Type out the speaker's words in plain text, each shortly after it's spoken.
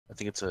I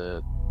think it's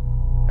a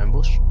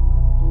ambush.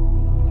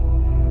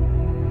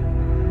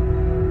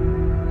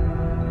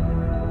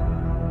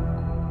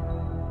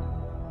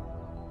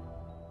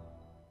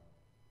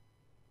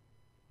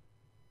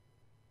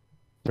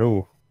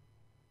 Oh.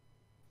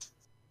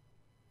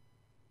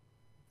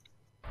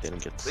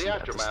 Didn't get to see The that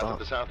at aftermath start. of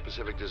the South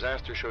Pacific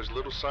disaster shows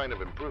little sign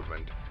of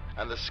improvement,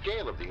 and the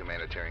scale of the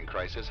humanitarian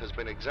crisis has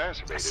been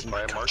exacerbated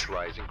by a marked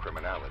rise in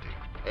criminality.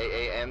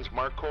 AAN's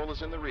Mark Cole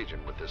is in the region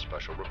with this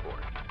special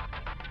report.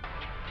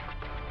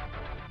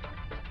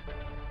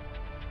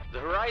 The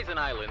Horizon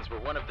Islands were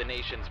one of the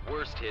nation's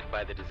worst hit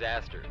by the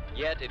disaster,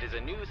 yet it is a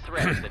new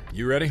threat that...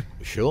 You ready?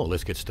 Sure,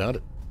 let's get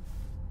started.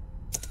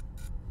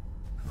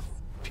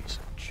 Piece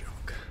of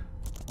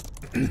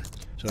junk.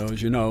 So,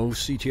 as you know,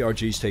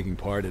 CTRG's taking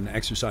part in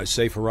Exercise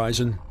Safe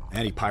Horizon,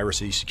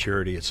 anti-piracy,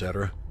 security,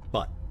 etc.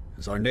 But,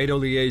 as our NATO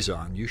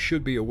liaison, you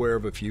should be aware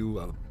of a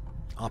few,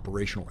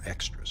 operational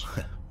extras.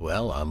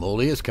 Well, I'm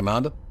all ears,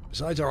 Commander.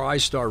 Besides our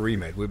I-Star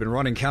remit, we've been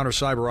running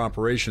counter-cyber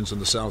operations in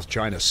the South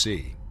China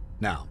Sea.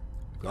 Now,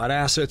 we've got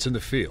assets in the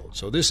field,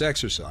 so this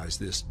exercise,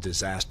 this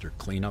disaster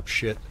cleanup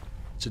shit,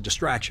 it's a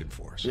distraction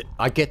for us.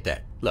 I get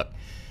that. Look,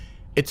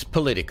 it's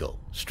political,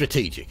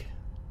 strategic.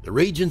 The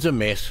region's a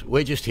mess,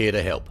 we're just here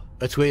to help.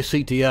 That's where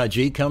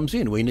CTRG comes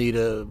in. We need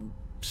a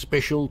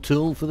special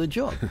tool for the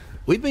job.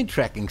 We've been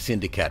tracking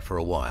Syndicate for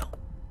a while.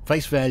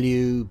 Face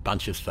value,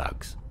 bunch of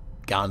thugs.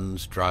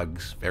 Guns,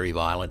 drugs, very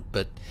violent,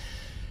 but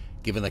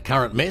given the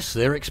current mess,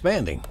 they're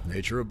expanding.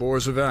 Nature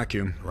abhors a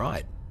vacuum.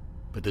 Right.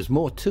 But there's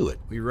more to it.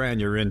 We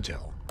ran your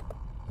intel.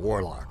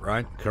 Warlock,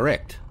 right?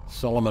 Correct.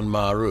 Solomon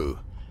Maru,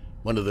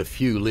 one of the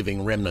few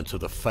living remnants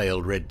of the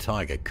failed Red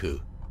Tiger coup.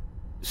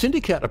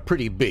 Syndicate are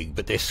pretty big,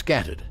 but they're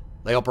scattered.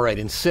 They operate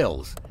in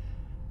cells.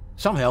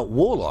 Somehow,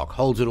 Warlock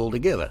holds it all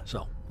together.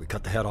 So, we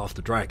cut the head off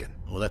the dragon.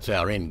 Well, that's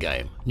our end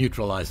game.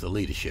 Neutralize the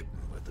leadership.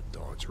 Let the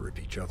dogs rip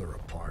each other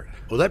apart.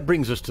 Well, that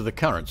brings us to the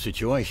current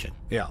situation.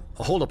 Yeah,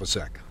 hold up a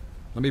sec.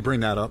 Let me bring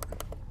that up.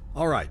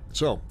 All right,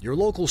 so, your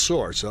local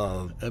source,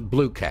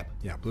 Blue Cap.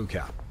 Yeah, Blue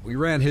Cap. We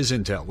ran his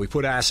intel. We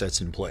put assets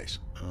in place.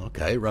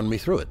 Okay, run me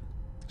through it.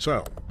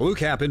 So, Blue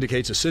Cap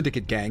indicates a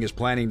syndicate gang is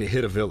planning to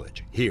hit a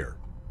village, here.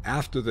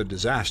 After the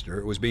disaster,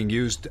 it was being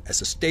used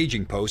as a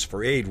staging post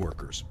for aid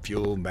workers,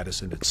 fuel,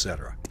 medicine,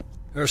 etc.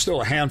 There are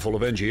still a handful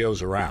of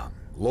NGOs around.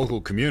 The local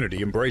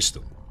community embraced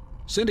them.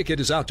 Syndicate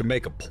is out to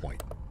make a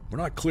point. We're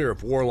not clear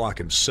if Warlock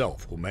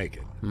himself will make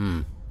it.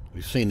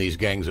 We've seen these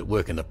gangs at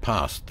work in the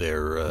past.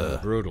 They're,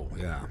 brutal,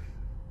 yeah.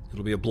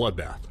 It'll be a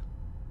bloodbath.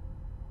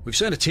 We've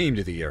sent a team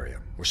to the area.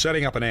 We're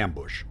setting up an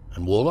ambush.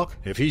 And Warlock?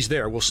 If he's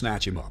there, we'll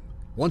snatch him up.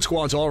 One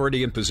squad's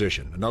already in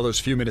position. Another's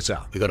a few minutes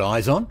out. We got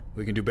eyes on?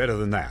 We can do better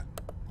than that.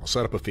 I'll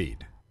set up a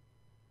feed.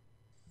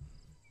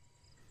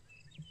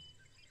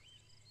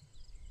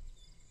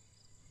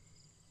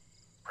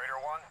 Raider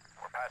 1,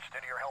 we're patched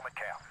into your helmet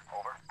cam.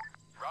 Over.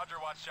 Roger,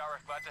 Watchtower.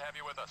 Glad to have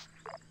you with us.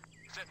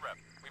 Sit rep.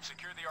 We've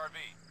secured the RV.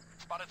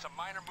 Spotted some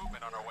minor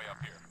movement on our way up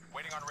here.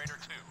 Waiting on Raider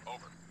 2.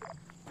 Over.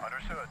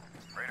 Understood.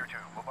 Raider 2,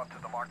 move up to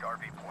the marked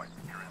RV point.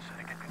 You're in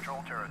Syndicate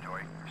control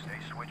territory. Stay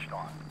switched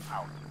on.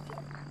 Out.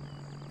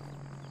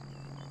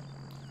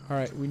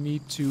 Alright, we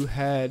need to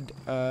head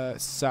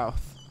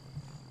south.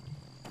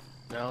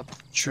 Now,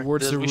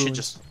 Towards the we ruins. should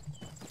just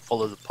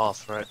follow the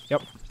path, right?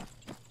 Yep.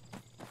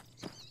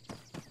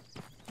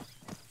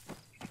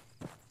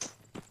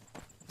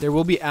 There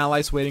will be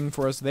allies waiting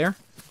for us there.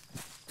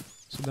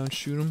 So don't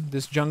shoot them.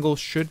 This jungle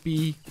should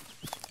be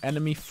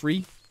enemy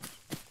free.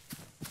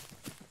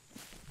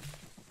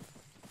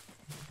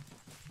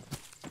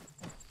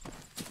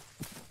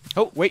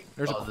 Oh, wait.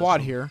 There's a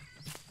quad here.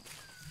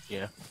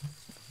 Yeah.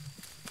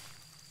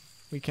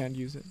 We can't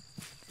use it.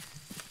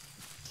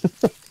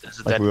 There's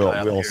a Like dead we guy all,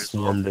 up we all here as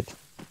well. swarmed it.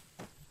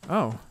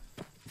 Oh.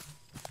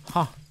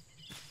 Huh.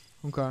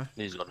 Okay.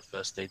 He's got a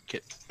first aid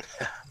kit.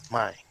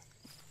 My.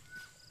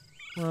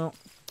 Well,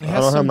 it I has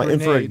don't have some my infrared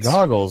grenades.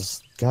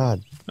 goggles.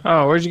 God.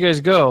 Oh, where'd you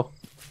guys go?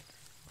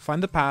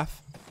 Find the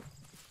path.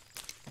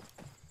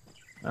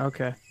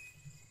 Okay.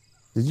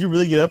 Did you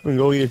really get up and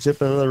go eat a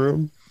chip in another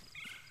room?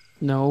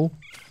 No.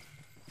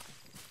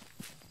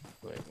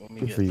 Wait, let me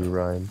Good get for you, the-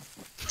 Ryan.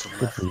 to the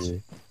Good for left.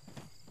 you.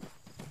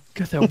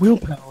 Got that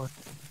willpower.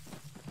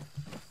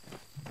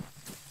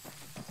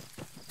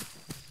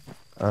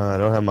 I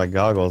don't have my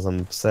goggles. I'm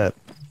upset.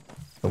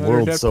 The Another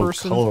world's dead so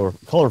person?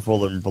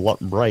 colorful and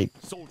bright.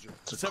 Soldier,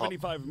 It's a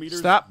 75 meters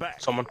Stop. back.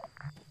 Someone.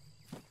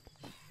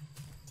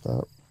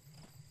 Stop.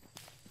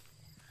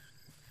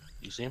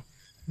 You see him?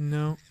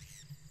 No.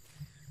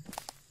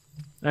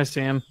 I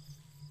see him.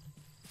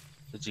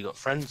 Has he got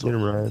friends? Get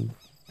him, Or... Ryan.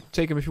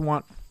 Take him if you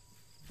want.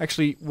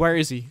 Actually, where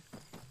is he?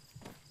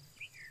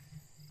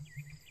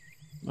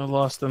 I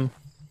lost him.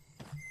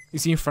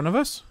 Is he in front of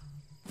us?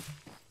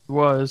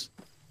 Was.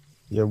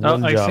 You have Oh,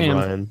 one I job, see him.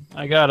 Ryan.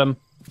 I got him.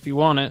 If you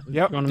want it.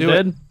 Yep, You want him do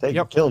it. dead? Take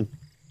Yep. him, kill him.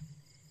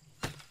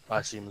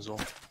 I see him as well.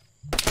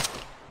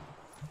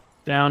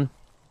 Down.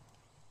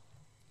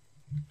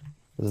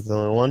 Is it the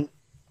only one?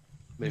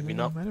 Maybe Mm,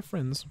 not. Might have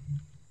friends.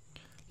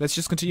 Let's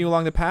just continue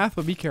along the path,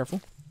 but be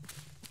careful.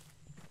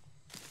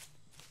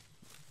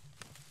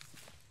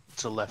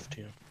 to left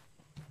here.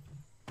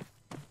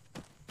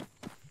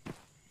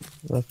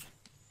 Left.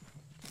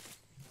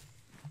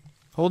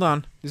 Hold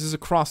on. This is a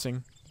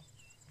crossing.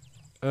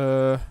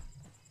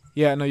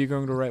 Yeah, no, you're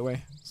going the right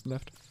way. It's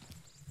left.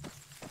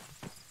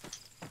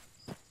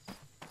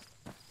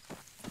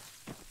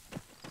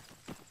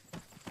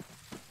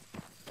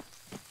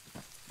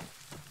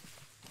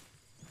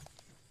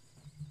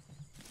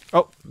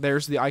 Oh,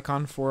 there's the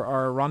icon for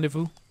our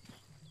rendezvous.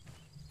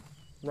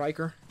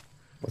 Riker.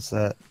 What's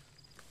that?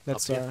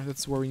 That's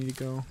where we need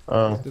to go.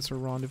 Oh. That's our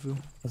rendezvous.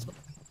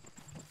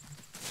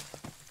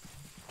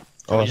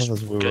 Oh, I Can we thought that's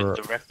just where we get were.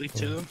 directly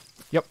to them?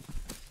 Yep.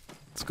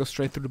 Let's go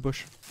straight through the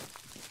bush.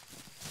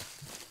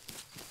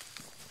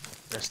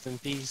 Rest in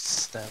peace,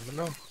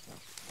 stamina.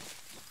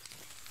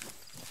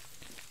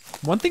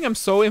 One thing I'm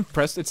so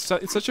impressed, it's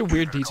such a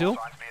weird detail.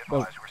 But,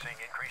 We're seeing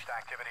increased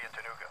activity in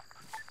Tanuga.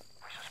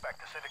 We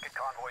suspect the syndicate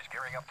convoy's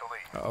gearing up to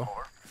leave. uh-oh.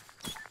 Over.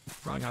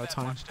 Running out of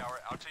time. Watchtower,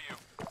 out to you.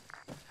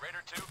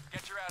 Raider 2,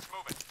 get your ass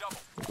moving. Double.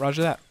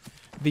 Roger that.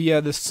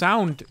 The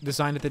sound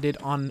design that they did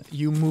on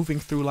you moving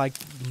through like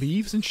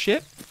leaves and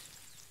shit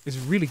is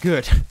really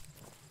good.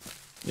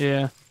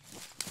 Yeah.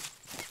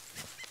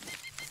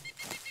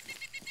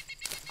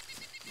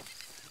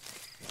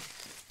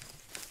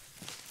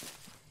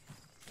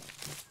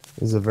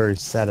 This is a very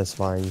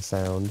satisfying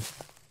sound.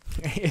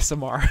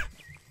 ASMR.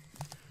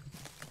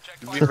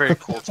 It'd be very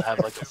cool to have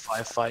like a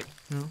firefight.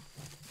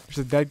 There's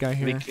a dead guy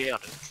It'd be here.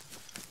 chaotic.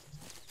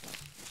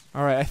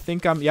 Alright, I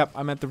think I'm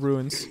at the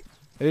ruins.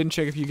 I didn't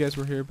check if you guys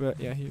were here, but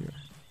yeah, here you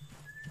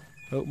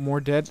are. Oh, more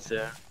dead.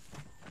 There.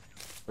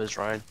 Where's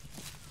Ryan?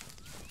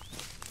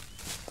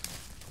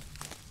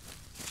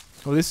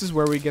 Oh, this is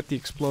where we get the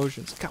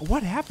explosions. God,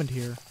 what happened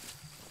here?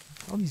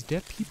 All these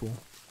dead people.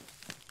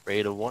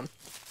 Raider 1.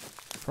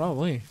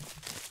 Probably.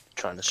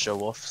 Trying to show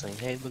off, saying,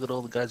 hey, look at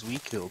all the guys we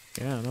killed.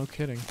 Yeah, no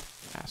kidding.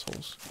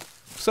 Assholes.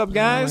 What's up,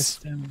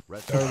 guys?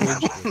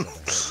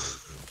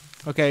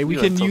 Okay, we You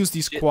can gotta use talk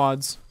these shit.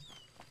 quads.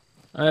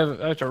 I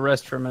have to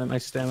rest for a minute. My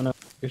stamina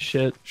is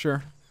shit.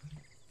 Sure.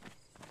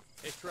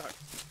 Hey, Truck.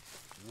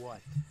 What?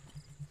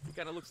 He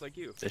kind of looks like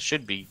you. There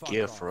should be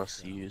gear for us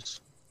to use.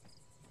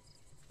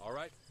 All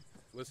right,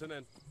 listen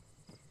in.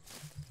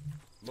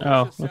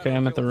 Oh, okay.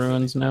 I'm at the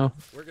ruins now.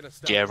 We're gonna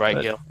stop Yeah, right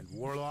But- here. And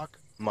Warlock.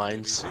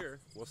 Mines, Here,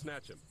 we'll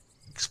snatch him.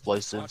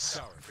 explosives.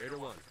 Watchtower, Raider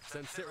 1.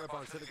 Send sitrep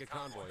on Syndicate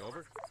convoy.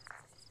 Over.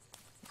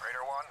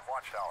 Raider 1,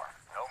 Watchtower.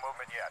 No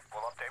movement yet.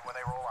 We'll update when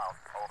they roll out.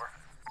 Over.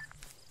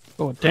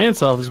 Oh,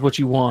 dance off is what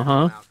you want,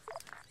 huh?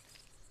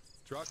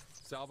 Truck,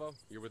 Salvo,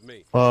 you're with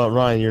me.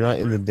 Ryan, you're not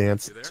in the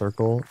dance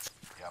circle.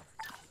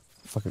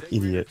 Fucking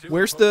idiot.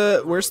 Where's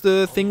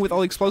the thing with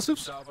all the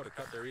explosives? Salvo to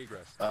cut their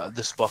egress.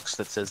 This box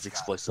that says the Right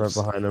explosives.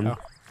 behind him. Oh.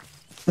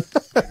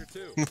 Raider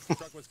 2.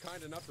 Truck was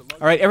kind enough to lug All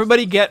right, you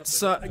everybody up gets.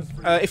 the hill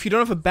for If you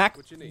don't have a back,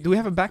 what you need. do we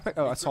have a backpack?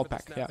 Oh, assault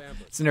Equip pack. it Yeah, to snap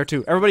ambush. it's in there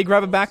too. Everybody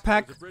grab a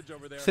backpack. There's a bridge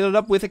over there. Fill it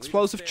up with Leave it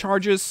explosive standing.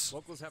 charges,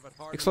 Locals have it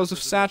hard explosive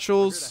enough as it is. We're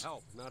here to satchels.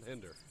 help, not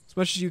hinder. as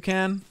much as you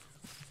can.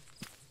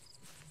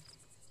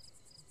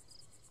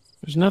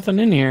 There's nothing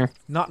in here.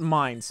 Not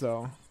mines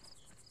though.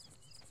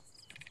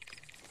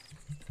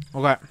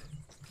 Okay,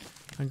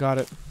 I got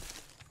it.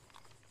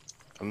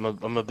 I'm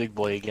a big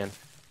boy again.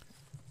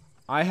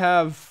 I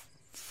have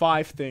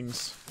 5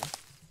 things.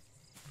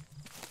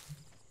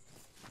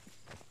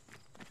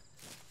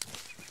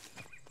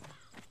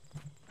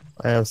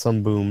 I have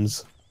some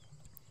booms.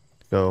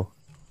 Go.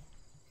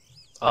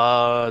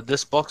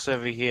 This box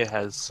over here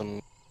has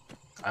some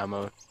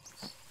ammo.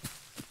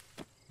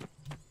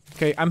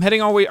 Okay, I'm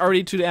heading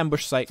already to the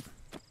ambush site.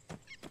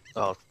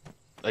 Oh,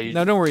 are you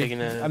No, don't worry.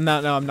 taking a... I'm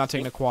not. No, I'm not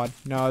taking a quad.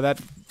 No,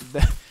 that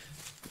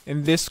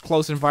in this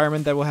close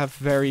environment, that will have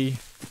very.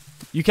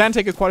 You can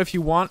take a quad if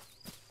you want,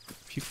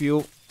 if you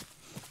feel.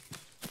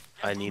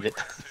 I need it.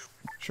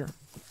 Sure.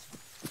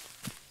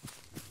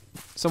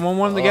 Someone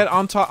wanted to get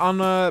on top on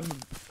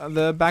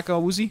the back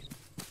of Woozy.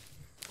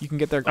 You can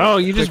get there. Oh,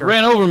 you just quicker.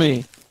 ran over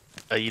me.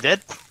 Are you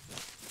dead?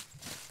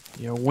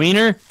 You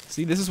wiener.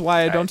 See, this is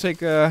why I don't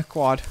take a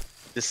quad.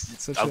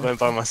 Such I'm a- going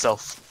by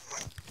myself.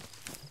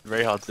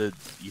 Very hard to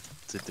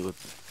do it.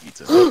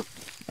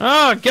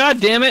 Oh, god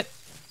damn it.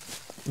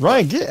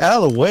 Ryan, get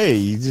out of the way.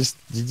 You just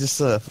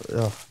ugh.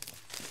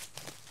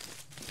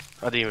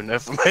 I don't even know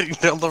if I'm heading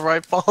down the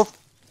right path.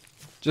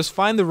 Just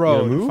find the gonna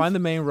road. move? Find the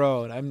main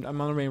road. I'm on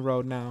the main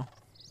road now.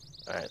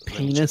 Alright,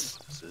 Penis.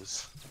 This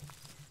is...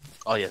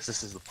 Oh yes,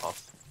 this is the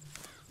path.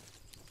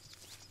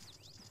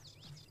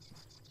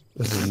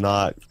 This is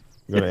not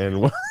gonna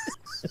end well.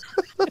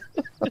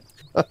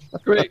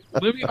 Great.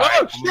 Let me... Oh,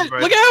 Alright, shit.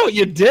 I'm Look out,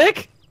 you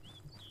dick.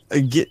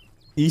 Get.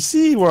 You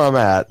see where I'm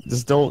at.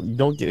 Just don't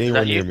get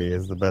anyone you? near me.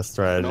 Is the best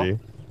strategy.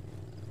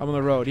 I'm on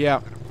the road. Yeah.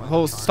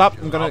 Hold. Stop.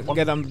 I'm gonna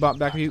get on the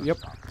back of you. Yep.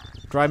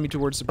 Drive me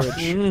towards the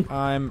bridge.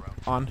 I'm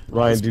on.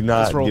 Ryan, do not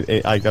let's roll.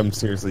 get. I'm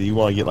seriously. You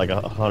want to get like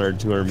 100,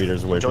 200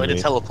 meters away Join from the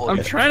me. teleport.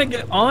 I'm trying to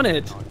get on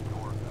it.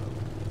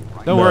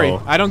 Don't No. worry.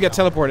 I don't get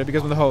teleported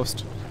because I'm the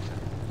host.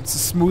 It's the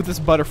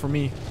smoothest butter for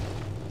me.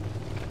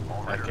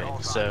 Okay,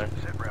 so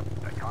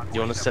you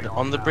want to set it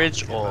on the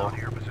bridge or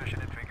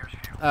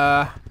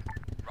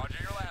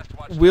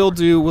We'll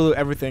do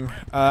everything.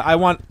 I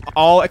want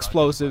all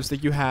explosives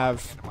that you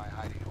have.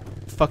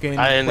 Fucking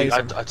place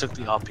them. I took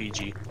the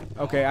RPG.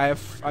 Okay, I have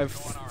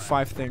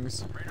 5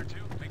 things.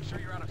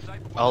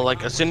 Oh,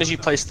 like as soon as you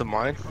place the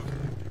mine,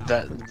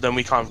 then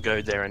we can't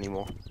go there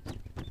anymore.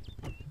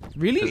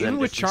 Really? Even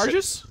with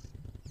charges?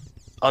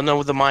 Oh no,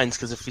 with the mines,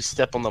 because if we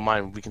step on the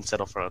mine, we can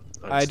set off our own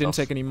I didn't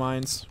stuff. take any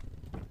mines,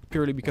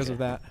 purely because of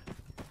that.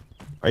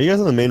 Are you guys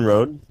on the main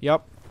road?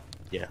 Yep.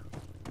 Yeah.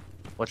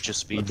 What's your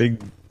speed?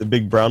 The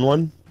big brown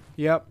one?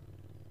 Yep.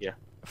 Yeah.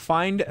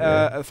 Find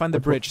the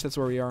bridge. That's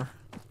where we are.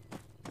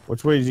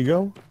 Which way did you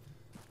go?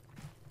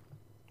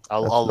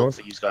 I'll look north?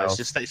 for you guys. South.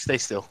 Just stay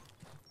still.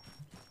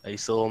 Are you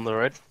still on the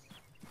road?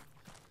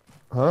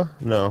 Huh?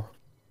 No.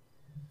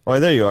 Oh,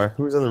 there you are.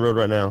 Who's on the road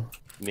right now?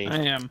 Me. I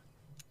am.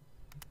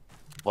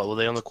 What, were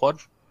they on the quad?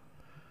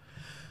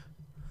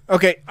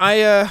 Okay,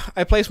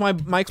 I placed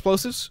my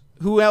explosives.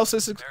 Who else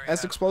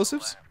has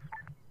explosives?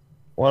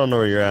 Well, I don't know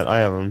where you're at. I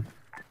have them.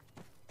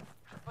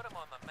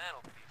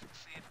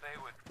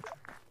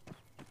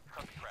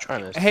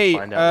 Trying to Hey,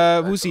 find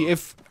out. Woozy,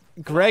 if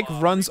Greg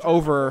runs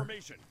over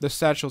the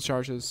satchel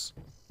charges,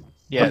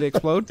 Yeah. will they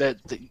explode?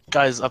 The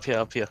guys, up here,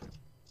 up here.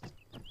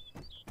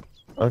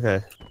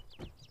 Okay.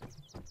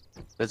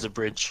 There's a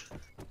bridge.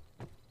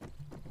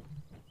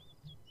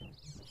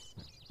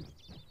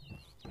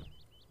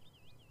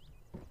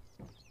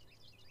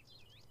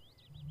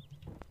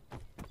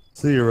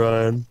 See you,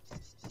 Ryan.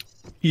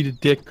 Eat a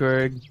dick,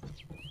 Greg.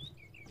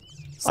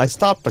 I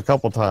stopped a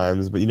couple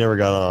times, but you never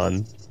got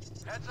on.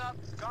 Heads up,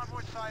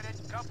 convoy sighted,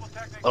 couple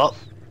technicals. Oh,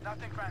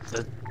 Nothing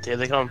fancy. here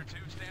they come. Raider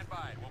 2, stand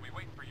by. We'll be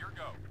waiting for your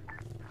go.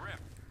 Grim,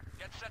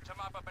 get set to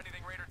mop up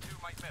anything Raider 2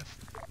 might miss.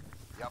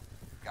 Yep,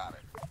 got it.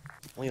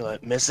 We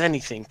won't miss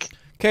anything.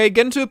 Okay,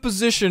 get into a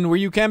position where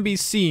you can be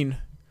seen.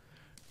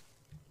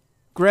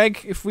 Greg,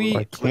 if we...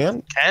 I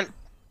can't? Can't?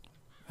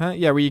 Huh?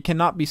 Yeah, where you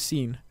cannot be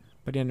seen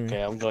by the enemy.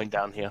 Okay, I'm going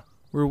down here.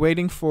 We're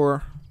waiting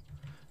for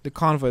the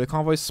convoy. The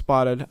convoy's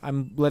spotted.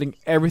 I'm letting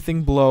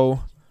everything blow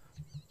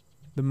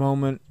the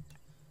moment.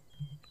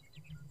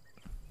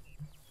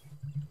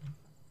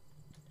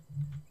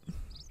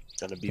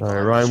 Gonna be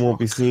Alright, Ryan won't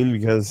be seen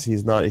because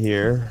he's not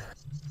here.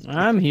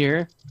 I'm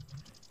here.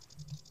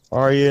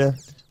 Are you?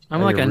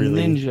 I'm Are like you a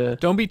really? ninja.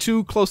 Don't be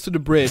too close to the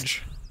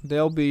bridge.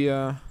 There'll be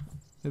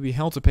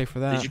hell to pay for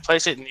that. Did you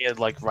place it near,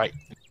 like, right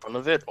in front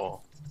of it,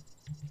 or?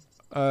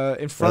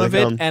 In front of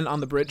they it come. and on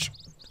the bridge.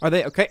 Are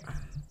they okay?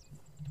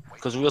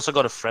 Because we also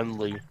got a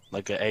friendly,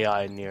 like, an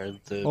AI near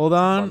the. Hold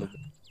on.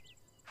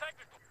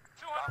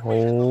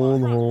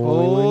 front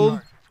of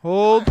it.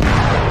 Hold.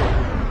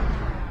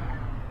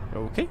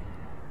 Okay.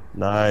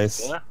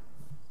 Nice. Yeah.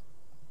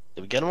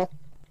 Did we get them all?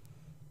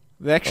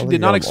 They actually think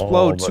did not I'm all,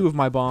 explode but- 2 of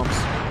my bombs.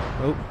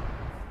 Oh.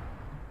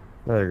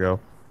 There you go.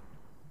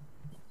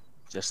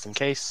 Just in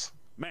case.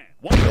 Man,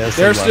 Yeah,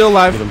 They're still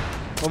alive. Get him.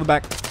 Hold them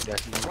back. Yeah.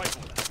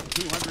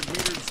 200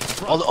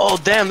 meters. Oh,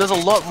 damn, there's a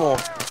lot more.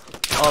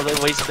 Oh,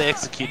 they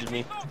executed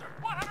me.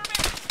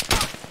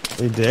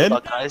 They did?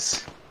 But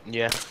guys,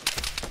 yeah.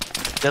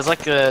 There's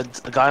like a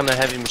guy on a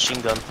heavy machine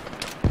gun.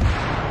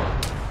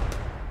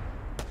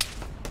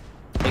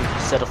 I think he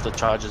set off the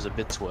charges a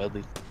bit too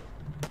early.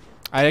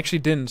 I actually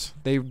didn't.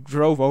 They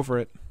drove over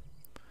it.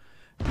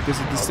 Because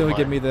it still my.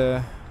 give me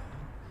the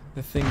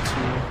thing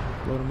to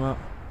load them up.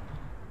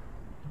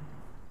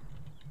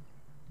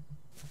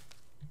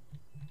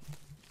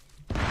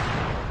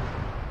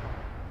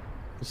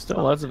 There's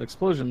still lots of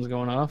explosions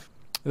going off.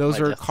 Those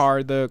My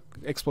are death. the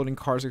exploding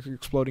cars are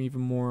exploding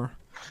even more.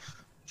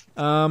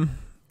 I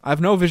have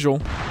no visual.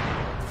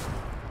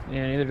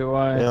 Yeah, neither do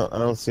I. Yeah, I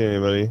don't see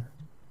anybody.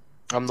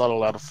 I'm not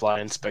allowed to fly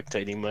in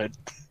spectating mode.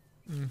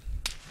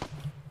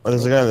 Oh,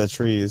 there's a guy in the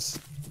trees.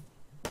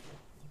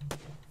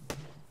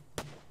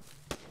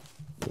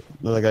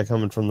 Another guy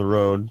coming from the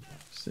road.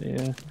 See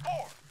ya.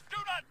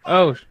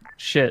 Oh,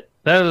 shit.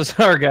 That was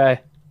our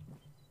guy.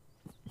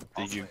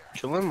 Did you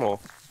kill him or?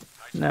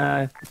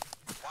 Nah.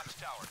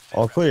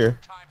 All clear.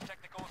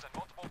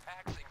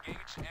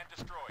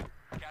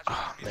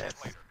 Oh, man.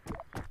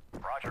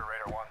 Roger,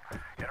 Raider 1.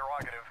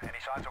 Interrogative. Any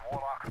signs of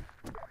Warlock?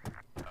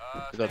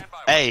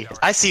 Hey,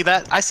 I see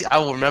that. I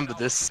will remember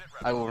this.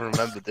 I will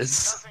remember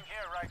this.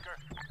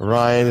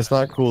 Ryan, it's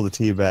not cool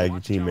to teabag your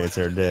teammates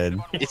that are dead.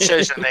 It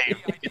shows your name.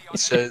 It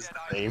shows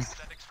the name.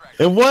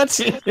 And what?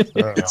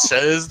 It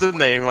shows the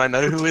name. I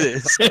know who it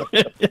is.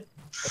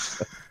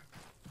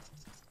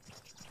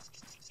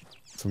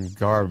 Some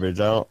garbage.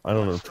 I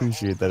don't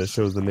appreciate that it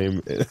shows the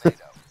name.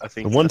 I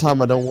think. The one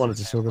time I don't want it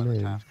to show the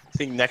name. I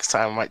think next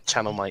time I might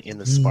channel my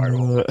inner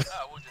spiral.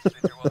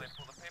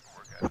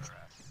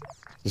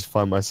 Just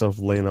find myself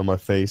laying on my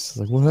face. It's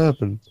like, what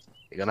happened?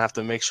 You're gonna have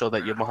to make sure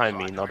that you're behind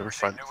me, not in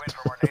front. New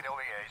info on NATO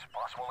EAs.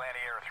 Possible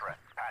anti-air threat.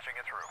 Patching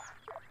it through.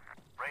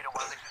 Raider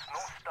 1, this is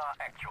North Star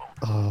Actual.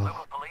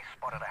 Local police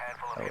spotted a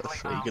handful of heavily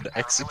So you're armed gonna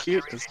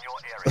execute? paramilitaries in your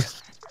area.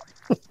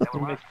 They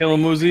were last Kill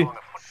him, Woozy. on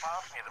the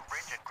footpath near the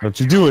bridge at Don't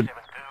you do it.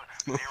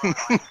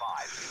 72095.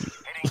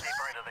 Heading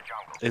deeper into the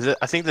jungle. Is it?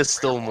 I think there's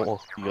still more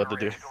you got to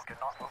do.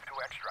 Cannot move to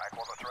extract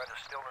while the threat threat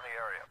is still in the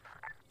area.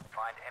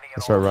 Find any and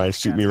That's right, all Ryan.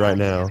 Shoot me right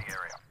now. in the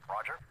area.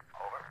 Roger.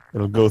 Over.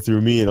 It'll go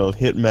through me and it'll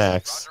hit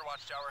Max.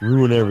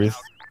 Ruin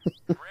everything.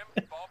 Grim,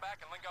 fall back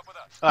and link up with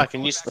us. Oh, I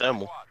can use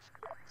thermal.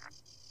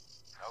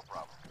 No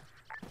problem.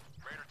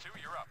 Raider 2,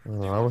 you're up.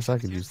 Oh, I wish I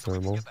could use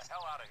thermal. Get the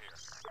hell out of here.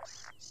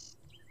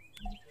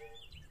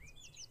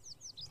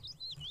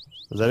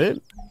 Is that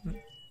it?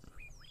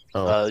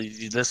 Oh.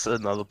 This is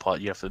another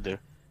part you have to do.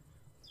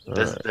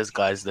 Alright. There's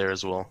guys there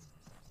as well.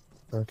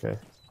 Okay.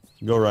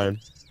 Go, Ryan.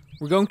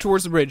 We're going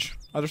towards the bridge.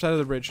 Other side of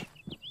the bridge.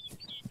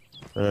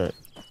 Alright.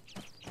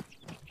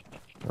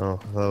 Oh,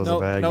 that was No,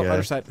 a bad no, guy.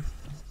 other side.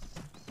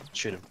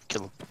 Shoot him.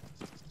 Kill him.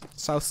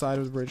 South side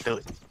of the bridge. Kill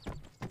it.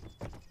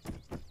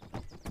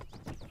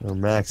 Oh,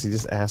 Max, he's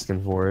just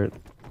asking for it.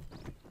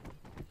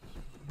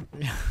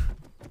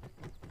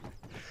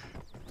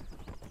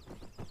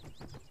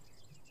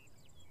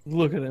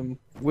 Look at him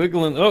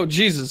wiggling. Oh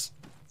Jesus!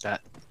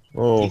 That.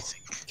 Oh. Easy.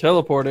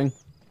 Teleporting.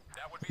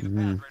 That would be the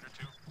path, Raider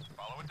 2.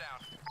 Follow it down.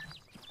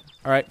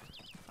 All right,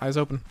 eyes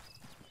open.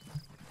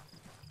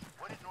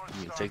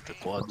 You can take the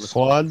quads. The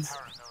quads?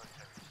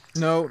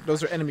 No,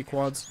 those are enemy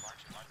quads.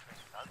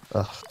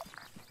 Ugh.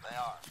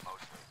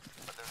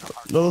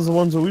 No, those are the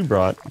ones that we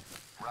brought.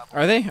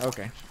 Are they?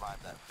 Okay.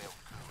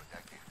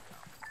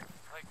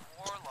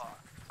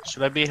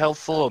 Should I be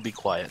helpful or be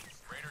quiet?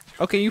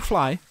 Okay, you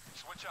fly.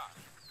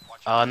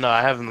 No,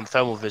 I have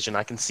thermal vision.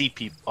 I can see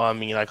people. I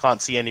mean, I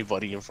can't see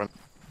anybody in front.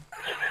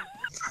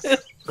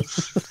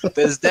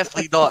 There's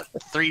definitely not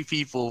 3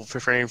 people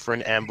preparing for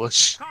an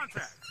ambush.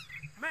 Contact.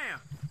 Man.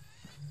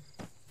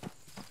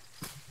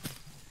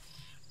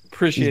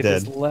 Appreciate He's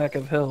this dead. lack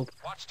of help.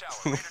 Watch tower.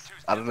 Raider 2's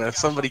I don't know.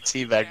 Somebody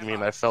teabagged me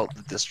and I felt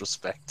the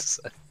disrespect.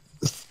 So.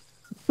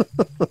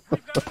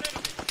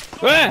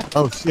 Ah!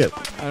 Oh shit!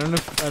 I don't know.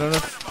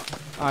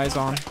 If eyes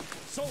on.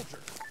 soldier.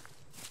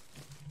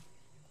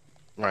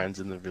 Ryan's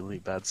in a really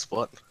bad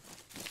spot.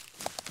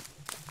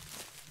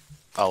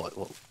 Oh,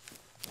 well.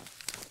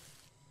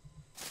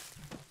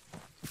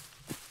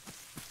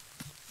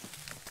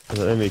 There's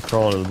an enemy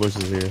crawling in the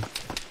bushes here.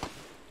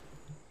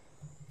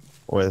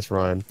 Oh, wait, that's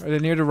Ryan. Are they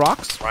near the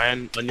rocks?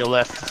 Ryan, on your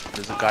left,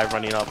 there's a guy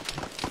running up.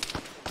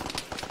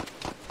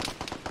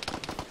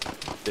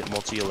 Bit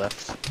more to your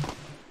left.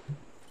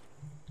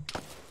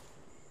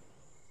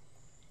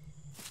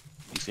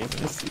 You see him?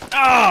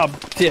 Ah,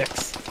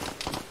 dicks!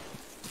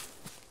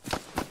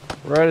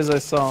 Right as I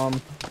saw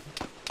him.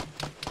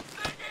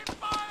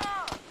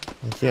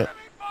 I can't.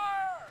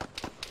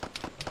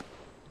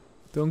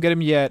 Don't get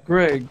him yet.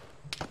 Greg,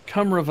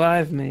 come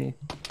revive me.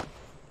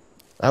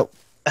 Ow.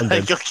 I'm I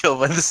dead. got killed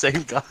by the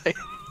same guy.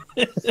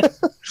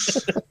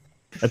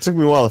 It took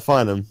me a while to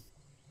find him.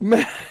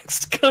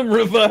 Max, come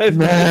revive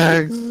me.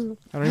 Max!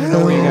 I don't even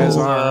know where you guys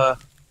are.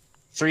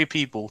 3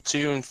 people.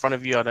 2 in front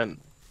of you. I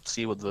don't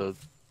see what the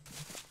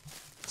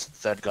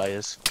 3rd guy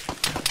is.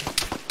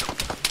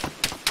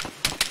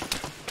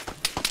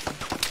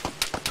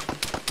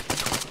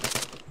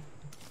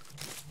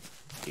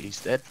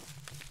 He's dead.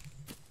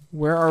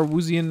 Where are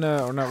Woozy and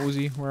or not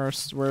Woozy? Where?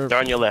 They're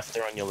on your left.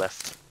 They're on your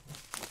left.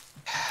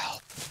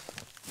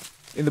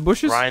 In the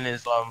bushes? Ryan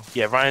is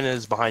yeah, Ryan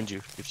is behind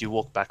you. If you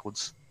walk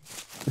backwards.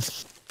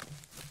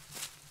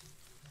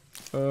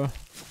 Walk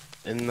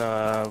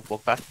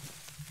back.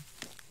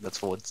 That's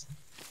forwards.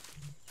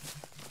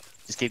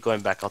 Just keep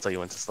going back. I'll tell you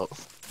when to stop.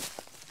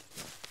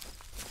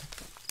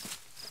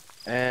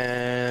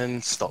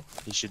 And stop.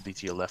 He should be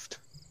to your left.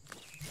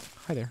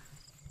 Hi there.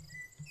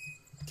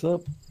 What's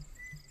up?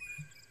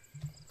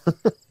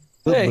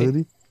 Hey. Hey.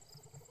 Buddy.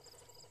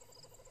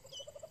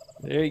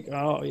 There you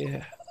go. Oh,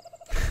 yeah.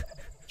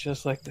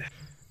 Just like that.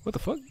 What the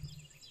fuck?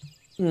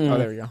 Mm. Oh,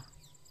 there we go.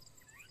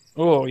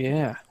 Oh,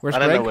 yeah. Where's I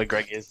don't Greg? know where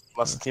Greg is.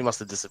 He must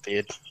have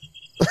disappeared.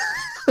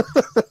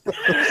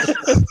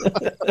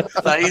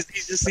 No,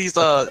 he's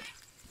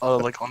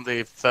like on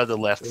the further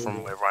left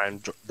from where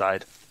Ryan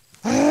died.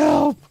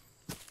 Help!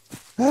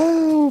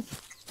 Help!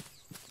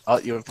 Oh,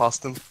 you went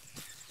past him? Help!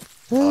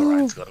 Oh,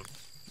 Ryan's got him.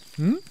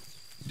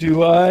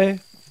 Do I?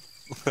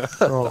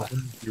 Oh,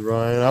 thank you,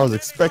 Ryan. I was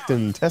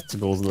expecting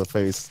testicles in the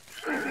face.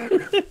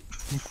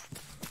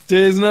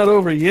 Day's not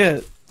over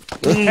yet.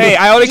 Hey,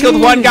 I only killed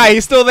one guy.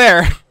 He's still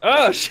there.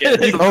 Oh, shit.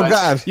 Oh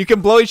god! You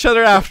can blow each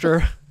other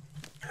after.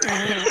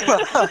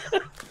 The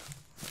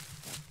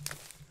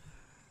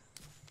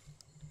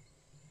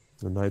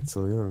night's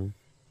so young.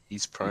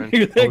 He's prone.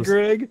 Hear that,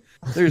 Greg?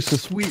 There's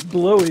sweet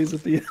blowies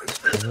at the end.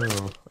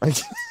 Oh, I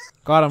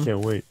Got him. can't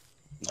wait.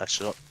 Nice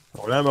shot.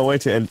 Well, on my way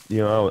to, and you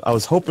know, I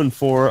was hoping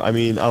for. I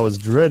mean, I was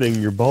dreading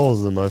your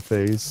balls in my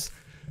face.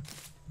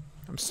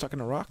 I'm stuck in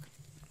a rock.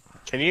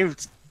 Can you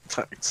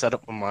set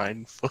up a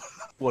mine for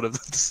one of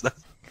the stuff?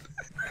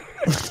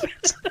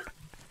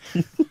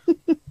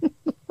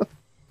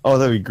 Oh,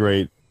 that'd be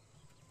great.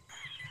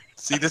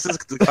 See, this is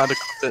the kind of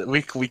content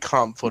we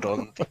can't put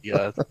on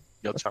your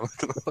channel.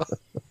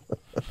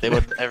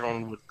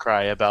 Everyone would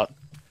cry about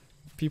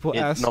People it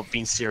ask. not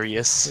being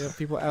serious. Yeah,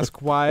 people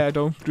ask why I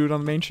don't do it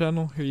on the main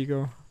channel. Here you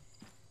go.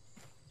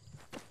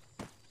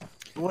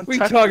 What are you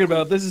talking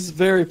about? This is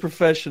very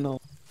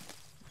professional.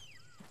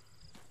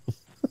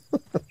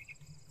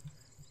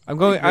 I'm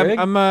going. Greg?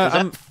 I'm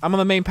on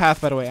the main path.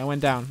 By the way, I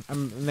went down.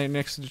 I'm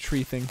next to the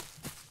tree thing.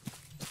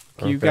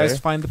 Can you guys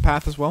find the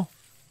path as well?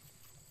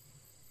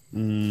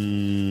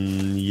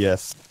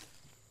 Yes.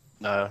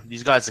 No,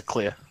 these guys are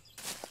clear.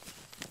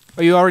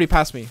 Oh, you already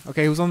passed me.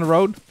 Okay, who's on the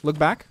road? Look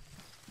back.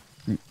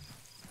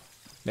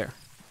 There.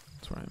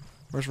 That's where I am.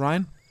 Where's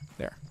Ryan?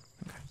 There.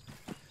 Okay.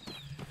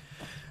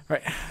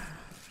 Right.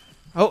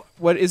 Oh,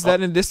 what is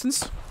that in the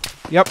distance?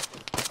 Yep.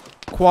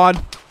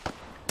 Quad.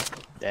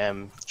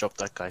 Damn, drop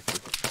that guy too.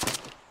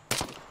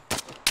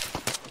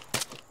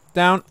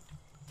 Down.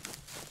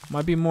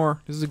 Might be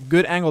more. This is a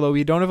good angle though.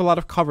 We don't have a lot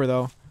of cover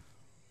though.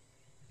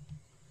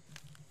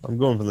 I'm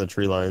going from the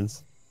tree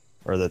lines.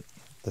 Or the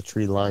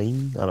tree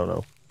line? I don't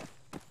know.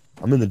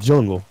 I'm in the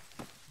jungle.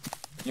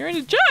 You're in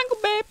the jungle,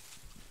 babe.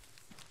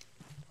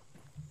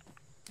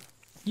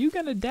 You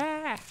gonna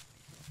die.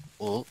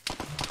 Oh.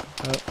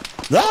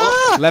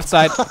 Ah! Left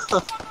side.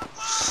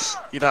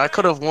 You know, I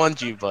could have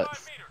warned you, but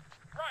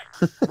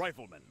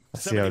Rifleman.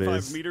 See how it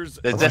is. Meters.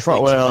 There's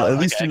definitely Well, at okay,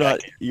 least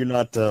you're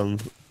not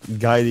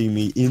guiding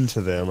me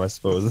into them, I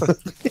suppose.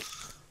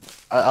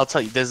 I'll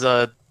tell you. There's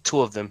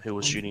two of them who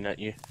were shooting at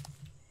you.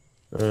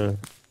 I'll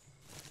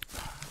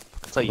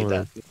tell you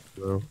that.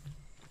 So.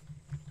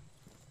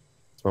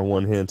 That's my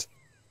one hint.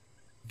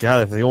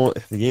 God,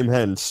 if the game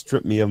hadn't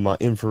stripped me of my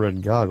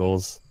infrared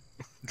goggles.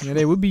 Yeah,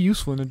 they would be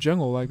useful in a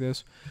jungle like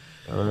this.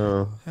 I don't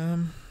know.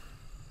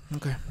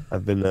 Okay.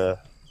 I've been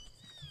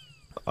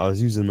I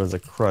was using them as a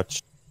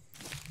crutch.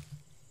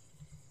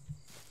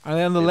 Are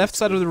they on the left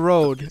side of the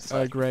road,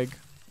 Greg?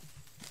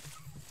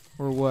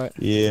 Or what?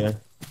 Yeah.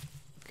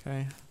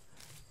 Okay.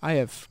 I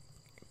have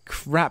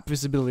crap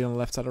visibility on the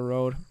left side of the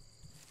road.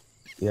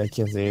 Yeah, I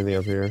can't see anything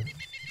up here.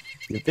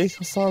 They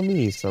saw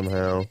me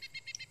somehow.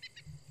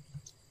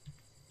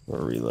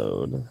 Or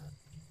reload.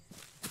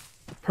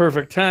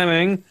 Perfect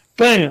timing.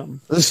 Bam!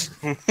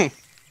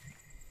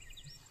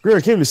 Greer,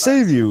 I came to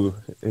save you!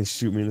 And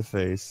shoot me in the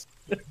face.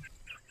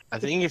 I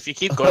think if you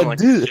keep going like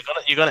this,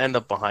 you're gonna end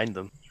up behind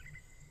them.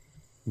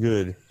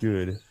 Good,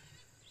 good.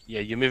 Yeah,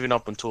 you're moving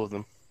up on two of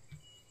them.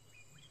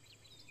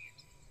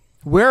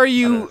 Where are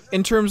you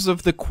in terms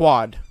of the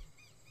quad?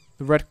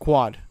 The red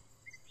quad.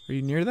 Are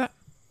you near that?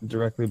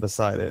 Directly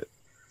beside it.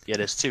 Yeah,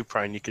 there's two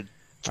prone. You could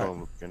throw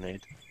them with a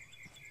grenade.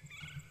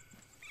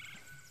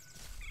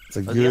 It's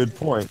a good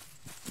point.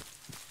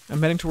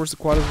 I'm heading towards the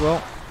quad as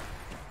well.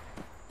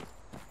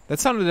 That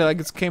sounded like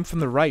it came from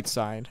the right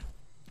side.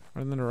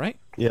 Rather than the right?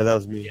 Yeah, that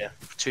was me. Yeah,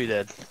 two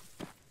dead.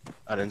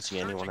 I didn't see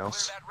anyone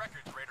else.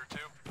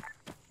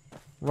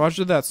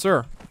 Roger that,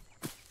 sir.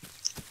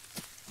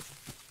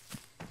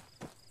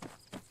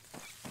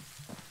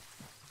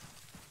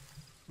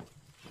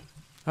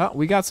 Oh,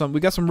 we got some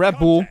Red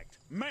Bull.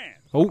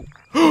 Oh.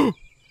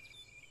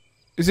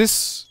 Is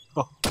this...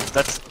 Oh,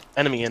 that's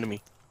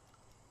enemy.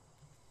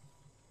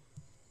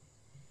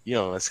 You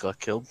know, let's got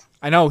killed.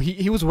 I know,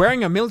 he was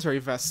wearing a military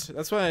vest.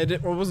 That's why I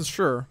wasn't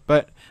sure.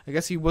 But I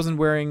guess he wasn't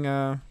wearing,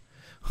 oh,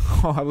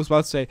 I was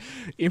about to say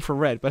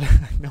infrared, but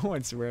no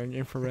one's wearing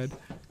infrared.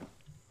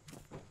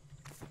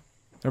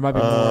 There might be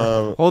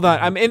more. Hold on,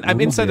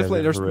 I'm inside the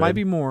flat. There might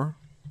be more.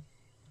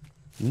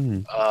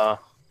 Yeah,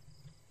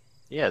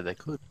 they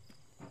could.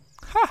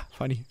 Ha!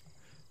 Funny.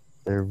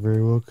 There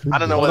very well could. I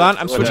don't know. Hold on,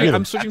 I'm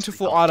switching to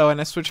full auto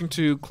and I'm switching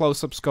to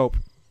close-up scope.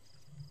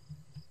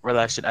 Whether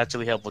I should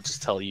actually help, we'll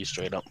just tell you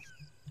straight up.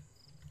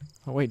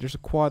 Oh wait, there's a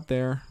quad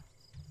there.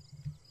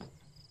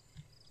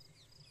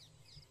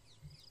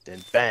 Then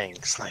bang,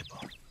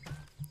 sniper.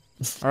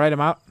 Alright,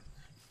 I'm out.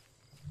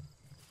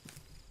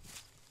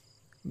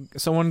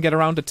 Someone get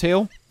around the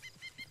tail.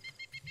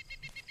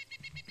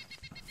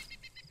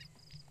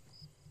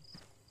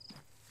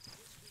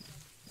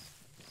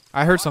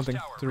 I heard something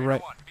to the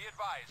right. Be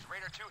advised,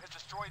 Raider 2 has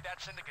destroyed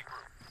that syndicate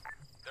group.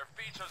 Their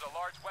feed shows a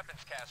large weapons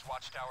cast,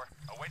 Watchtower,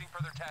 awaiting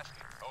further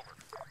tasking. Over.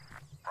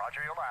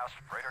 Roger your last.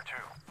 Raider 2,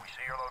 we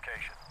see your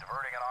location.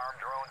 Diverting an armed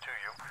drone to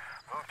you.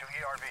 Move to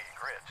ERV,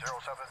 grid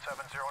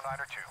 07709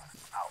 or 2.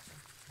 Out.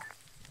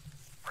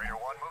 Raider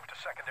 1, move to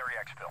secondary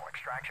exfil.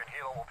 Extraction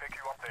helo will pick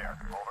you up there.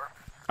 Over.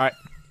 Alright,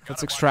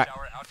 let's extract.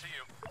 Watchtower, out to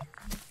you.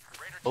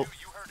 Raider 2,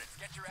 you heard it.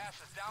 Get your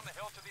asses down the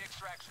hill to the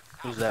extraction.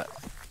 Who's that?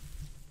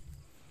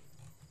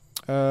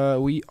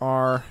 We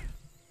are...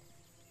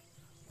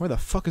 Where the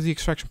fuck is the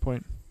extraction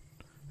point?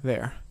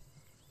 There.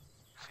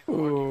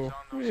 Ooh,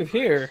 we're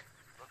here.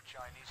 Look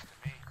Chinese to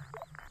me.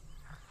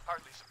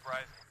 Hardly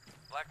surprising.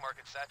 Black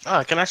market saturated. Ah,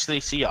 I can actually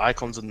see your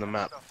icons on the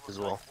map as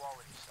well.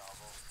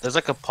 There's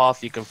like a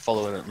path you can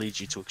follow and it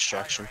leads you to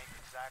extraction.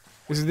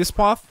 Is it this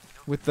path?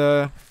 With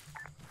the...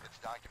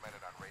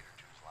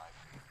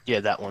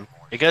 Yeah, that one.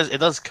 It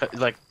does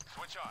like...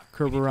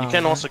 Curve around. You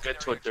can also go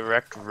to a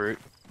direct route.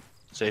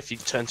 So if you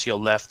turn to your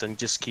left and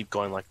just keep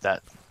going like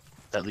that,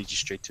 that leads you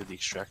straight to the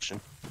extraction.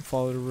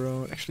 Follow the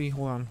road. Actually,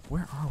 hold on.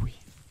 Where are we?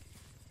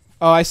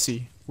 Oh, I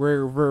see.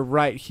 We're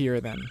right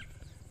here then.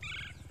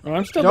 Oh,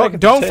 I'm still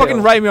Don't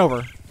fucking ride me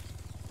over.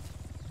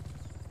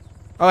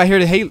 Oh, I hear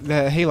the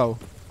halo.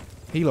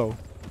 Halo.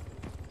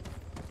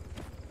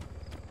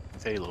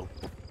 Halo.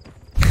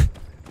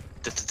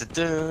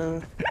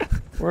 Da-da-da-da.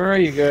 Where are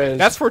you guys?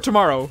 That's for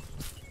tomorrow.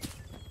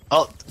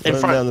 Oh, in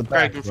Run down the front,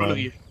 back, Greg, in front of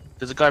man. you.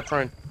 There's a guy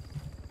prone.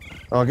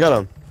 Oh, get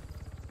him.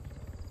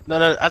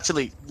 No,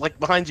 actually, like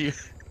behind you.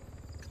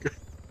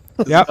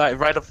 There's Yep. a guy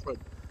right up front.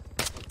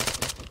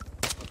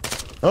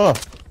 Oh,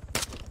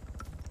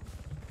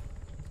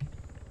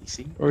 You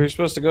see? Were you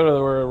supposed to go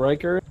to where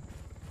Riker?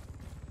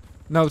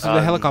 No, to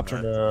the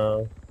helicopter.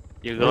 no.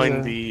 You're going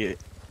Where's the.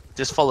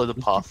 Just follow the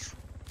path.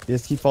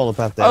 Just keep following the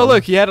path down. Oh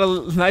look, he had a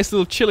nice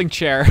little chilling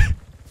chair.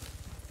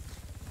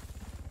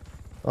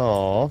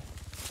 Aw. I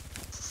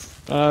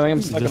think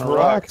I'm stuck in Just a rock.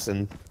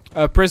 relaxing.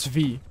 Press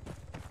V.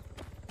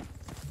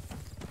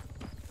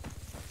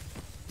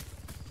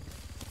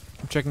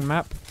 I'm checking the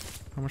map.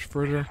 How much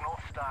further?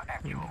 North Star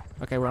actual.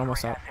 Okay, we're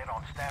almost out. Asset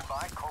on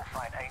standby. Call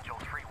sign Angel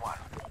 3-1.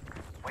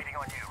 Waiting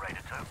on you, Raider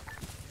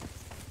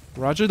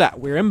 2. Roger that.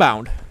 We're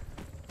inbound.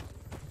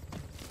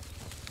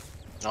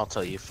 I'll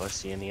tell you if I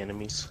see any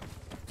enemies.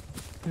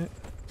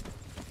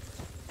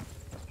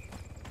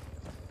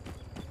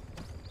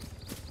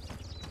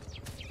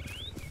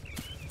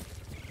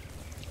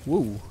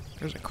 Woo.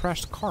 There's a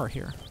crashed car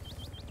here.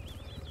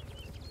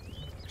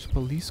 There's a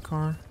police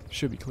car.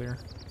 Should be clear.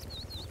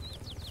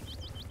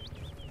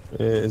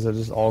 Is it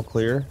just all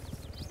clear?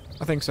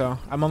 I think so.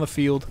 I'm on the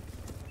field.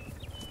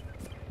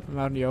 I'm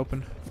out in the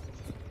open.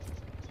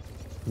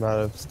 I'm out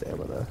of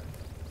stamina.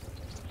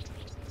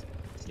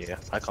 Yeah,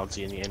 I can't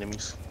see any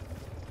enemies.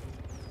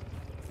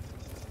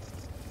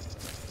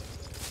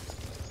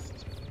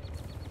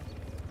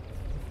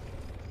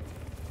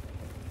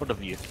 What a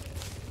view.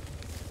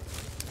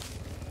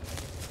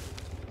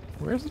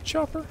 Where's the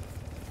chopper?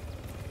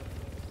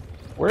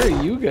 Where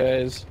are you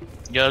guys?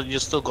 Yeah, you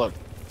still got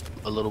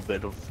a little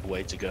bit of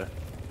way to go.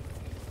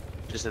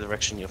 Just the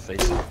direction you're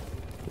facing.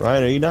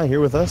 Ryan, are you not here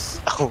with us?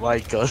 Oh my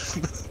god.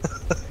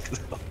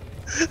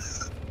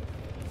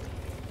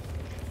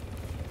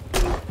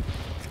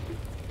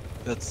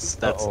 That's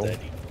Uh-oh.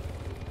 steady.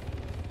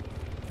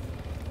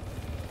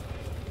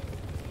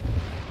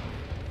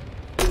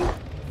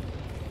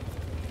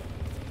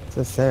 What's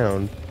the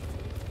sound?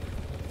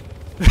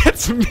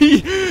 That's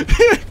me!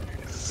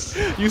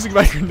 Using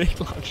my grenade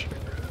launcher.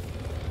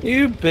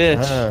 You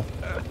bitch. Ah.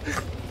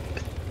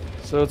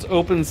 So it's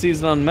open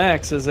season on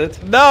Max, is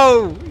it?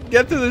 No!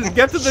 Get to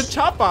the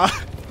chopper!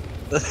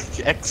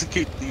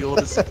 Execute the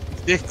Order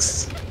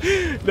 66.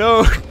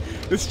 No!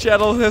 This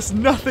channel has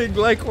nothing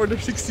like Order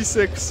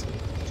 66.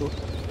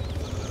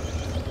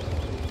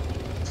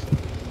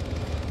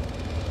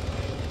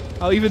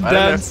 I'll even I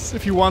don't know dance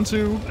if you want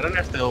to. I don't know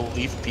if they'll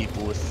leave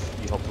people if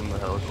you hop on the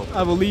helicopter.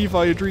 I will leave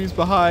all your dreams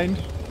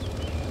behind.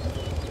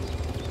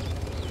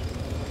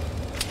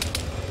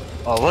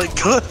 Oh my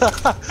god!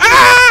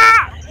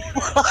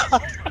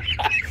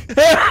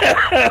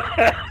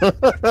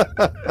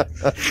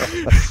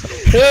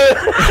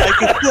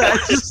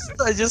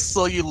 I just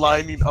saw you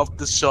lining up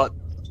the shot.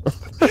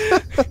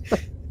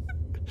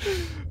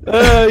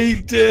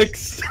 You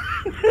dicks.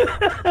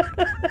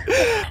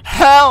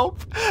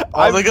 Help!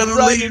 Oh, they're gonna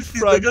right leave. in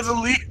front. They're gonna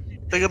leave.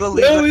 They're gonna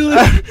leave. No, we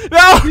leave.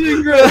 No!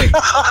 You Greg.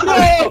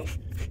 No!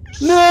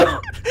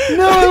 No!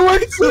 No, I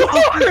worked so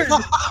hard!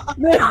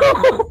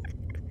 No!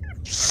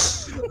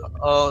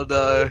 Oh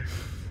no.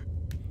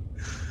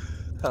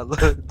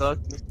 Hello,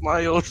 darkness,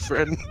 my old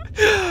friend.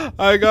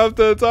 I got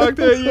to talk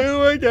to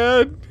you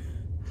again.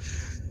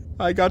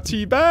 I got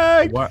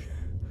teabagged.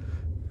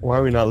 Why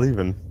are we not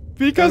leaving?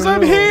 Because I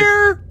I'm don't know.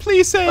 here.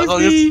 Please save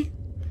me.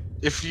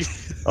 If you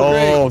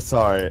Oh,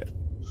 sorry.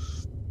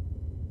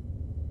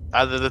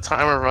 either the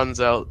timer runs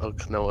out or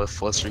Kanoa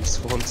force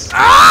respawns.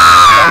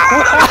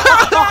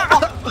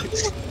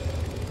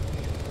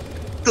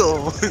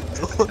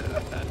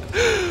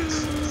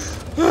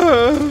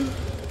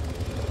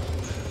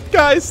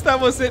 Guys, that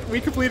was it.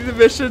 We completed the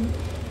mission.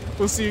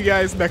 We'll see you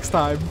guys next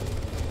time.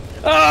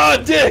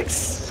 Ah,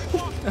 dicks!